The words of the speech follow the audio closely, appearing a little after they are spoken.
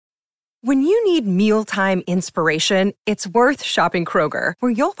When you need mealtime inspiration, it's worth shopping Kroger,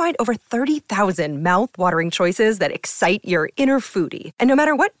 where you'll find over 30,000 mouth-watering choices that excite your inner foodie. And no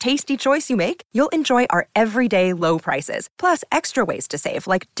matter what tasty choice you make, you'll enjoy our everyday low prices, plus extra ways to save,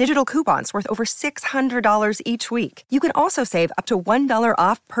 like digital coupons worth over $600 each week. You can also save up to $1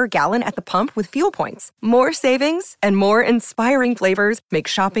 off per gallon at the pump with fuel points. More savings and more inspiring flavors make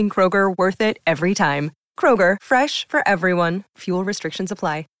shopping Kroger worth it every time. Kroger, fresh for everyone. Fuel restrictions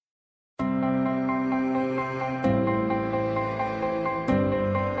apply.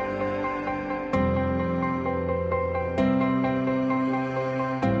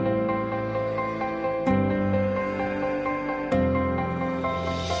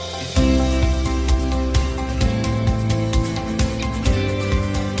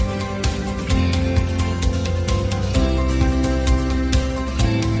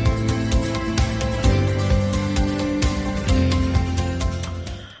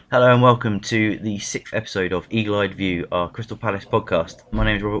 Hello and welcome to the 6th episode of Eagle Eyed View, our Crystal Palace podcast. My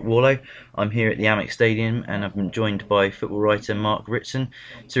name is Robert Warlow. I'm here at the Amex Stadium and I've been joined by football writer Mark Ritson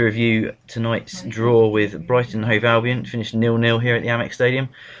to review tonight's draw with Brighton Hove Albion, finished 0-0 here at the Amex Stadium.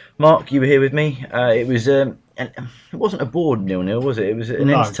 Mark, you were here with me. It wasn't a bored 0-0, was it? It was an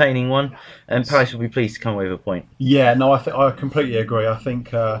entertaining one, and Palace will be pleased to come away with a point. Yeah, no, I completely agree. I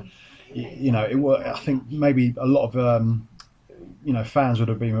think I think maybe a lot of fans would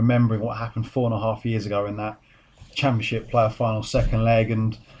have been remembering what happened 4.5 years ago in that Championship player final second leg,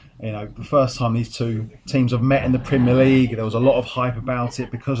 and the first time these two teams have met in the Premier League. There was a lot of hype about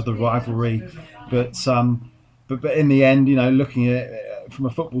it because of the rivalry, but in the end, looking at it from a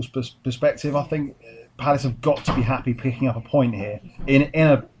football perspective, I think Palace have got to be happy picking up a point here in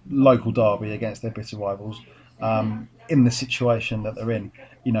a local derby against their bitter rivals. In the situation that they're in,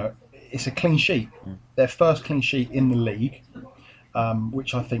 it's a clean sheet, their first clean sheet in the league.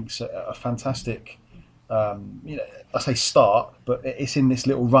 Which I think is a fantastic, I say start, but it's in this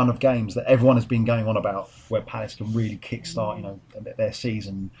little run of games that everyone has been going on about, where Palace can really kickstart, their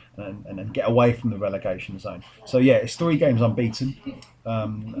season and get away from the relegation zone. So yeah, it's 3 games unbeaten,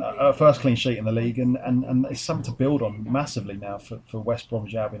 a first clean sheet in the league, and it's something to build on massively now for West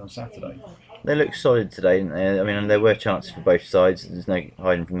Bromwich Albion on Saturday. They looked solid today, didn't they? I mean, and there were chances for both sides. There's no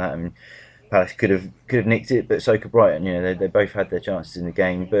hiding from that. I mean, Palace could have nicked it, but so could Brighton. They both had their chances in the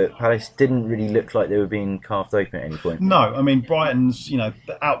game, but Palace didn't really look like they were being carved open at any point. No, I mean Brighton's,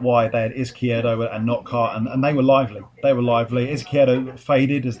 out wide they had Izquierdo and Knockaert, and they were lively. Izquierdo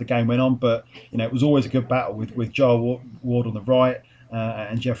faded as the game went on, but it was always a good battle with Joel Ward on the right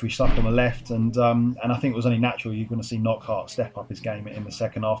and Jeffrey Schlupp on the left, and I think it was only natural you're going to see Knockaert step up his game in the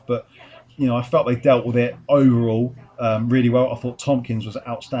second half, but. I felt they dealt with it overall really well. I thought Tompkins was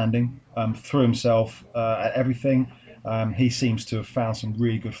outstanding, threw himself at everything. He seems to have found some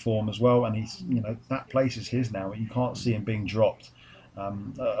really good form as well, and he's that place is his now. You can't see him being dropped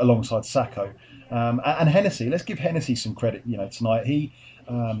alongside Sacco and Hennessy. Let's give Hennessy some credit. Tonight he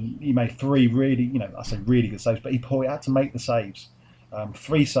made 3 really, I say really good saves, but he had to make the saves.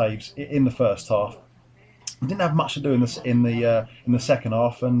 3 saves in the first half. Didn't have much to do in the second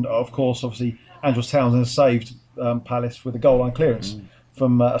half, and of course, obviously, Andros Townsend has saved Palace with a goal line clearance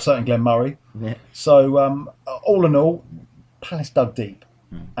from a certain Glenn Murray. Yeah. So, all in all, Palace dug deep,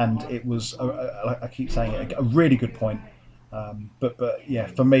 and it was, I keep saying it, a really good point. But yeah,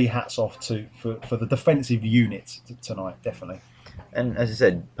 for me, hats off for the defensive unit tonight, definitely. And as I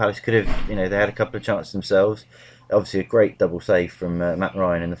said, Palace could have, they had a couple of chances themselves. Obviously, a great double save from Matt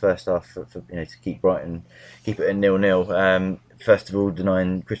Ryan in the first half for to keep Brighton, keep it at 0-0. First of all,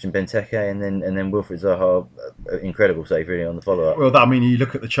 denying Christian Benteke, and then Wilfried Zaha, incredible save really on the follow up. Well, I mean, you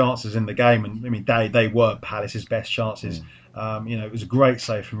look at the chances in the game, and I mean they were Palace's best chances. It was a great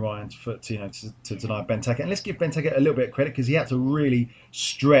save from Ryan to deny Benteke, and let's give Benteke a little bit of credit because he had to really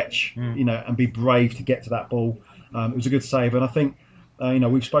stretch, and be brave to get to that ball. It was a good save, and I think.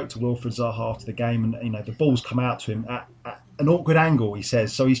 We've spoke to Wilfried Zaha after the game, and the ball's come out to him at an awkward angle. He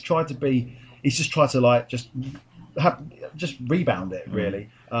says so. He's just tried to just rebound it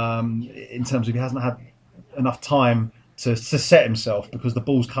really. In terms of he hasn't had enough time to set himself because the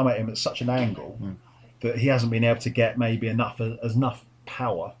ball's come at him at such an angle that he hasn't been able to get maybe enough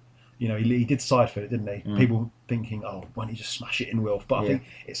power. He did side foot it, didn't he? People thinking, why don't he just smash it in, Wilf? But I think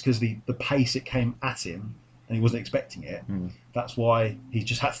it's because the pace it came at him. And he wasn't expecting it. That's why he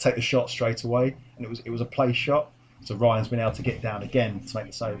just had to take the shot straight away, and it was a play shot. So Ryan's been able to get down again to make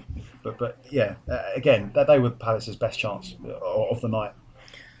the save. But yeah, again, they were Palace's best chance of the night.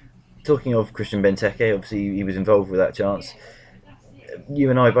 Talking of Christian Benteke, obviously he was involved with that chance. You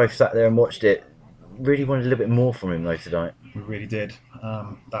and I both sat there and watched it. really wanted a little bit more from him though tonight. We really did.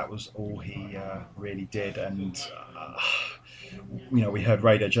 That was all he really did, and we heard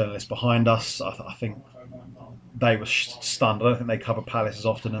radio journalists behind us. I think they were stunned. I don't think they cover Palace as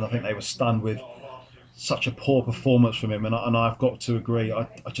often, and I think they were stunned with such a poor performance from him. And I've got to agree.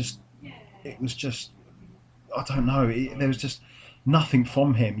 It was just, I don't know. There was just nothing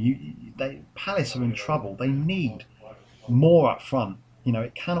from him. Palace are in trouble. They need more up front.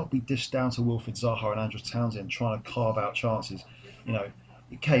 It cannot be dished down to Wilfried Zaha and Andros Townsend trying to carve out chances.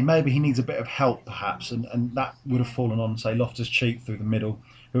 Okay, maybe he needs a bit of help perhaps, and that would have fallen on, say, Loftus-Cheek through the middle,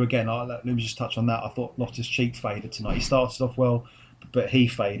 who again, let me just touch on that. I thought Loftus-Cheek faded tonight. He started off well, but he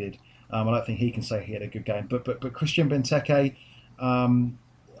faded. I don't think he can say he had a good game. But Christian Benteke,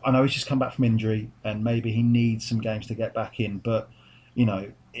 I know he's just come back from injury, and maybe he needs some games to get back in. But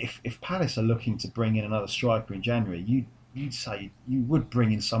if Palace are looking to bring in another striker in January, you'd say you would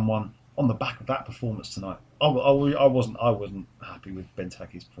bring in someone on the back of that performance tonight. I wasn't happy with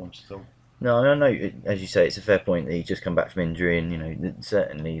Benteke's performance at all. No, I know. As you say, it's a fair point that he's just come back from injury, and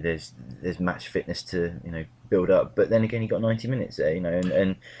certainly there's match fitness to build up. But then again, he got 90 minutes there,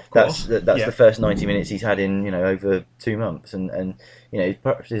 and that's the first 90 minutes he's had in over 2 months, and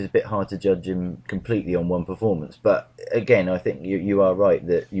perhaps it's a bit hard to judge him completely on one performance. But again, I think you are right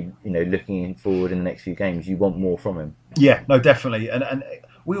that looking forward in the next few games, you want more from him. Yeah, no, definitely, and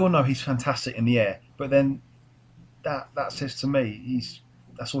we all know he's fantastic in the air, but then that says to me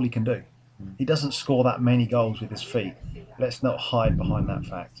that's all he can do. He doesn't score that many goals with his feet. Let's not hide behind that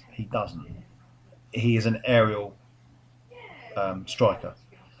fact. He doesn't. He is an aerial striker.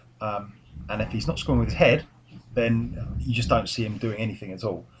 And if he's not scoring with his head, then you just don't see him doing anything at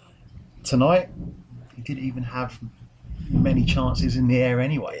all. Tonight, he didn't even have many chances in the air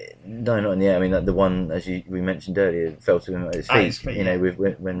anyway. No, not in the air. I mean, the one, as we mentioned earlier, fell to him at his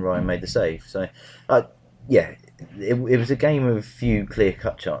feet, when Ryan made the save. So, it was a game of few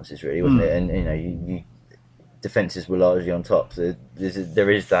clear-cut chances, really, wasn't it? And defences were largely on top. So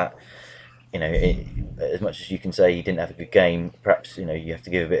there is that. As much as you can say he didn't have a good game, perhaps you have to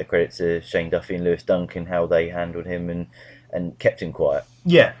give a bit of credit to Shane Duffy and Lewis Duncan, how they handled him and kept him quiet.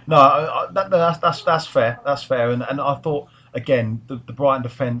 Yeah, no, that's fair. That's fair. And I thought again the Brighton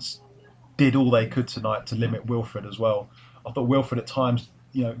defence did all they could tonight to limit Wilfried as well. I thought Wilfried at times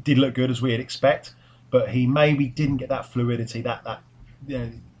did look good as we'd expect. But he maybe didn't get that fluidity, that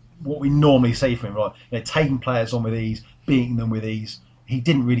what we normally see from him, right? Taking players on with ease, beating them with ease. He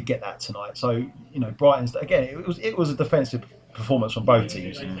didn't really get that tonight. So Brighton's again, it was a defensive performance from both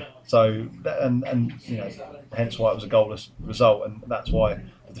teams. So and hence why it was a goalless result, and that's why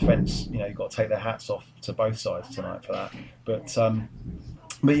the defence, you've got to take their hats off to both sides tonight for that.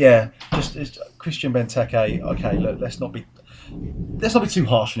 But yeah, just Christian Benteke. Okay, look, let's not be too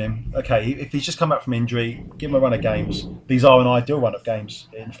harsh on him. Okay, if he's just come back from injury, give him a run of games. These are an ideal run of games,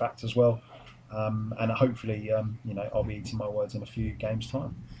 in fact, as well. And hopefully, I'll be eating my words in a few games'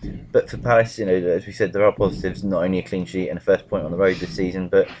 time. But for Palace, as we said, there are positives. Not only a clean sheet and a first point on the road this season,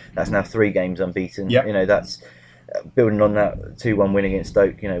 but that's now 3 games unbeaten. Yep. That's building on that 2-1 win against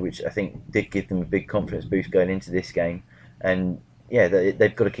Stoke. Which I think did give them a big confidence boost going into this game. And yeah,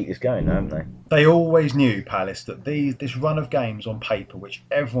 they've got to keep this going, haven't they? They always knew, Palace, that this run of games on paper, which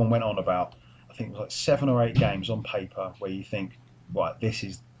everyone went on about, I think it was like 7 or 8 games on paper, where you think, right, this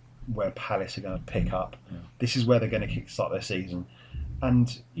is where Palace are going to pick up. Yeah. This is where they're going to kickstart their season.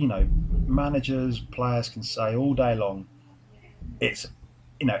 And, managers, players can say all day long, it's,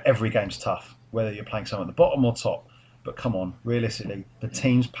 every game's tough, whether you're playing someone at the bottom or top. But come on, realistically, the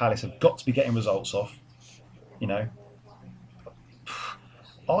teams Palace have got to be getting results off,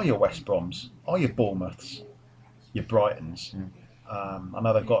 Are your West Broms, are your Bournemouths, your Brightons? I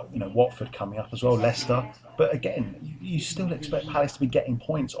know they've got Watford coming up as well, Leicester. But again, you still expect Palace to be getting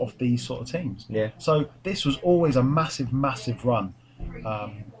points off these sort of teams. Yeah. So this was always a massive, massive run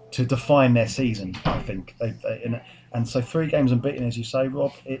to define their season. I think and so 3 games unbeaten, as you say,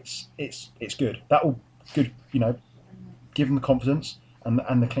 Rob. It's good. That will good give them the confidence,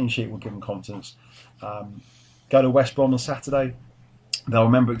 and the clean sheet will give them confidence. Go to West Brom on Saturday. They'll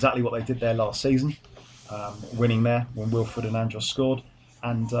remember exactly what they did there last season, winning there when Wilfried and Andros scored.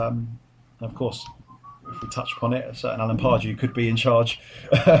 And of course, if we touch upon it, a certain Alan Pardew could be in charge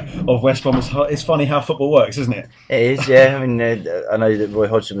of West Brom. It's funny how football works, isn't it? It is, yeah. I mean, I know that Roy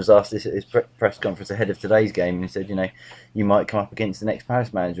Hodgson was asked this at his press conference ahead of today's game, and he said, you might come up against the next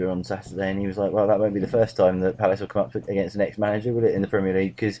Palace manager on Saturday, and he was like, well, that won't be the first time that Palace will come up against the next manager, will it, in the Premier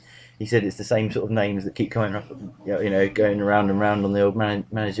League? Because he said it's the same sort of names that keep coming up, going around and round on the old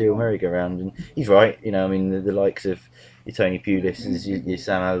managerial merry-go-round, and he's right. The likes of your Tony Pulis, your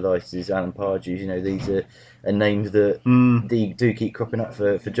Sam Allardyce, Alan Pardews. These are names that do keep cropping up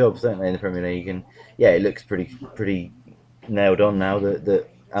for jobs, don't they, in the Premier League? And yeah, it looks pretty nailed on now that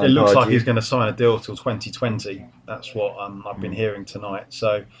Alan it looks Pardew, like he's going to sign a deal till 2020. That's what I've been hearing tonight.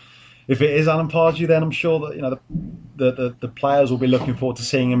 So if it is Alan Pardew, then I'm sure that the players will be looking forward to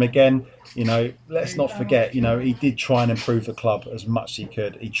seeing him again. Let's not forget, he did try and improve the club as much as he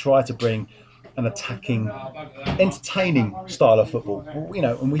could. He tried to bring an attacking, entertaining style of football.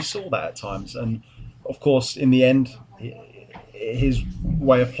 And we saw that at times. And of course, in the end, his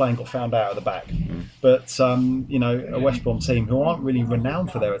way of playing got found out at the back. But a West Brom team who aren't really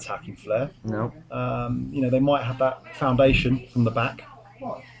renowned for their attacking flair. No. They might have that foundation from the back,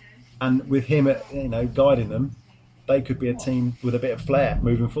 and with him, guiding them, they could be a team with a bit of flair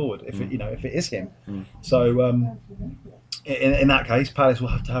moving forward. If it is him. So in that case, Palace will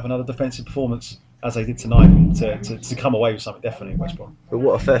have to have another defensive performance, as they did tonight, to come away with something definitely in West Brom. But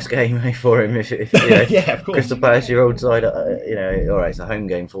what a first game for him! If yeah, of course. Crystal Palace, your old side, all right, it's a home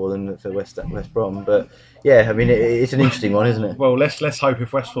game for them for West Brom, but yeah, I mean it's an interesting one, isn't it? Well, let's hope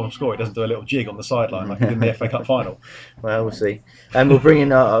if West Brom score, he doesn't do a little jig on the sideline like he did in the FA Cup final. Well, we'll see. And we'll bring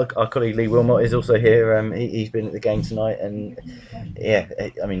in our colleague Lee Wilmot is also here. He's been at the game tonight, and yeah,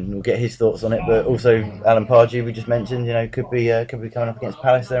 I mean we'll get his thoughts on it. But also Alan Pardew, we just mentioned, could be coming up against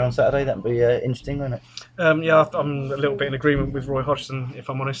Palace there on Saturday. That'd be interesting, wouldn't it? Yeah, I'm a little bit in agreement with Roy Hodgson, if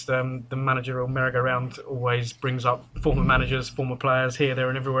I'm honest. The managerial merry-go-round always brings up former managers, former players here, there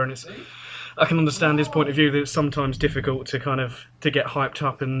and everywhere, and I can understand his point of view that it's sometimes difficult to get hyped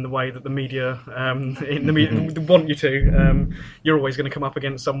up in the way that the media want you to. You're always going to come up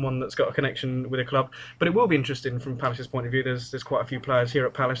against someone that's got a connection with a club, but it will be interesting from Palace's point of view. There's quite a few players here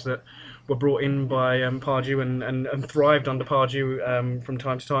at Palace that were brought in by Pardew and thrived under Pardew from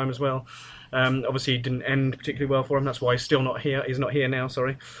time to time as well. Obviously, it didn't end particularly well for him. That's why he's still not here. He's not here now,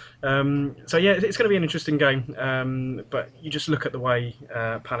 sorry. So yeah, it's going to be an interesting game. But you just look at the way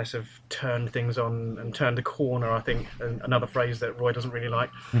Palace have turned things on and turned the corner, I think, another phrase that Roy doesn't really like,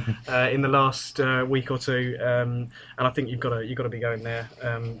 in the last week or two. And I think you've got to be going there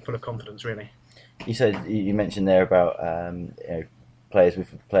full of confidence, really. You mentioned there about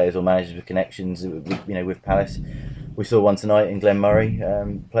players or managers with connections with Palace. We saw one tonight in Glenn Murray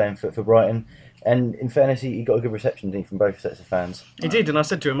playing for Brighton, and in fairness, he got a good reception from both sets of fans. He did, and I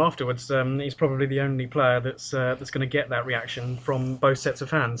said to him afterwards, he's probably the only player that's going to get that reaction from both sets of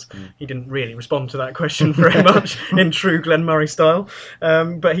fans. He didn't really respond to that question very much in true Glenn Murray style,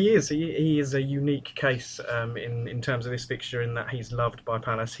 but he is a unique case in terms of this fixture, in that he's loved by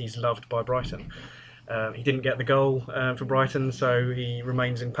Palace, he's loved by Brighton. He didn't get the goal for Brighton, so he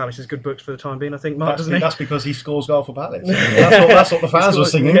remains in Palace's good books for the time being, I think, Mark, doesn't he? That's because he scores goals for Palace. That's what the fans were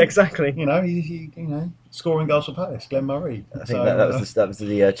singing. Yeah, exactly. He scoring goals for Palace, Glenn Murray. I think that was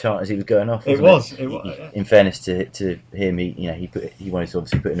the chant as he was going off. It was. In fairness to him, he wanted to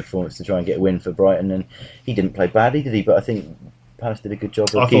obviously put in a performance to try and get a win for Brighton, and he didn't play badly, did he? But I think Palace did a good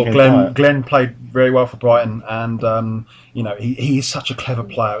job of keeping him quiet. Glenn played very well for Brighton, and he is such a clever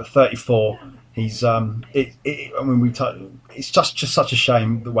player. At 34. He's it's just such a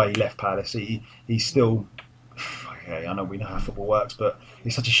shame the way he left Palace. He's still, okay, I know we know how football works, but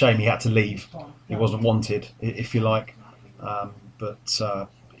it's such a shame he had to leave. He wasn't wanted, if you like. And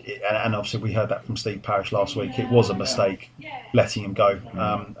obviously we heard that from Steve Parish last week. It was a mistake letting him go.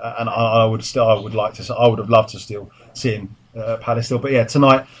 And I would have loved to still see him at Palace still. But yeah,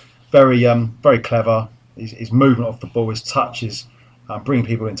 tonight, very clever. His movement off the ball, his touches. Bringing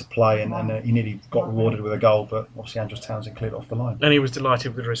people into play, and he nearly got rewarded with a goal, but obviously Andros Townsend cleared off the line. And he was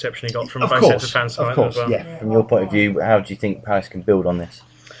delighted with the reception he got from both sets of fans tonight. Of course, as well. yeah. From your point of view, how do you think Palace can build on this?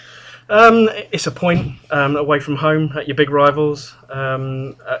 It's a point away from home at your big rivals,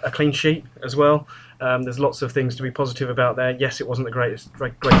 a clean sheet as well. There's lots of things to be positive about there. Yes, it wasn't the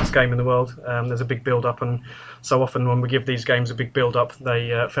greatest game in the world. There's a big build-up, and so often when we give these games a big build-up,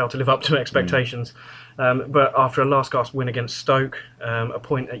 they fail to live up to expectations. But after a last-gasp win against Stoke, a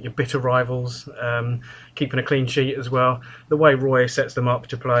point at your bitter rivals, keeping a clean sheet as well, the way Roy sets them up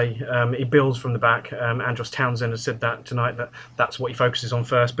to play, he builds from the back. Andros Townsend has said that tonight, that's what he focuses on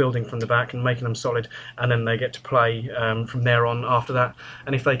first, building from the back and making them solid, and then they get to play from there on after that.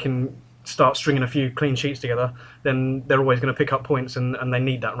 And if they can start stringing a few clean sheets together, then they're always going to pick up points, and they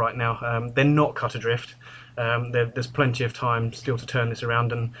need that right now. They're not cut adrift. There's plenty of time still to turn this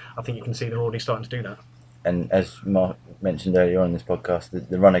around, and I think you can see they're already starting to do that. And as Mark mentioned earlier on in this podcast,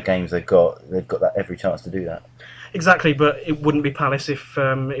 the run of games they've got that every chance to do that. Exactly, but it wouldn't be Palace if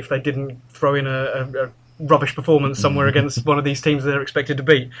they didn't throw in a rubbish performance somewhere against one of these teams they're expected to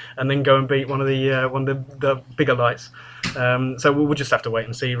beat, and then go and beat one of the bigger lights. So we'll just have to wait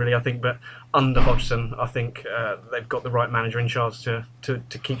and see, really, I think. But under Hodgson, I think they've got the right manager in charge to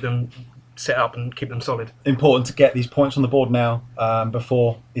keep them set up and keep them solid. Important to get these points on the board now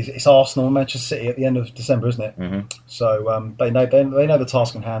before it's Arsenal and Manchester City at the end of December, isn't it? Mm-hmm. So they know the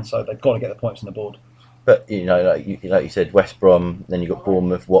task in hand, so they've got to get the points on the board. But like you said, West Brom, then you've got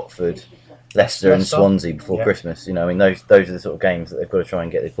Bournemouth, Watford, Leicester and Swansea before Christmas. I mean, those are the sort of games that they've got to try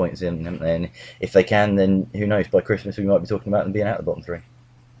and get their points in, haven't they? And if they can, then who knows, by Christmas we might be talking about them being out of the bottom three.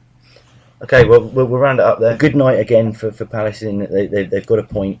 Okay, well, we'll round it up there. Good night again for Palace. They've got a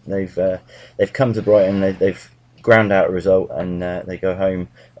point. They've come to Brighton. They've ground out a result, and they go home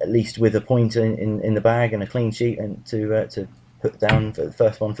at least with a point in the bag and a clean sheet, and to put down for the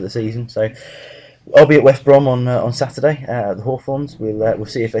first one for the season. So I'll be at West Brom on Saturday at the Hawthorns. We'll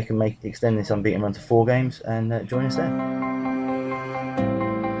see if they can extend this unbeaten run to 4 games and join us there.